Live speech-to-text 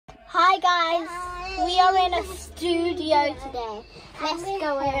Hi guys, we are in a studio today. Let's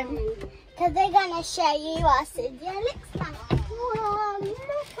go in because they're gonna show you what our studio looks like. Wow, look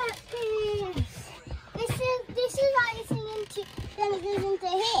at this. This is what you listen into. Then it goes into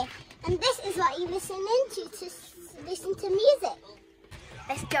here, and this is what you listen into to listen to music.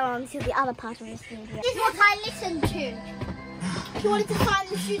 Let's go on to the other part of the studio. This is what I listened to. If you wanted to find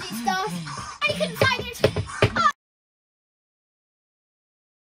the studio stuff, and you couldn't find it.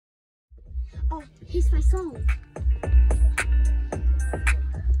 Oh, here's my song.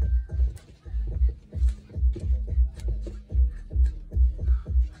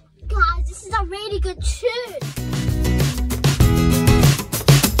 Guys, this is a really good tune.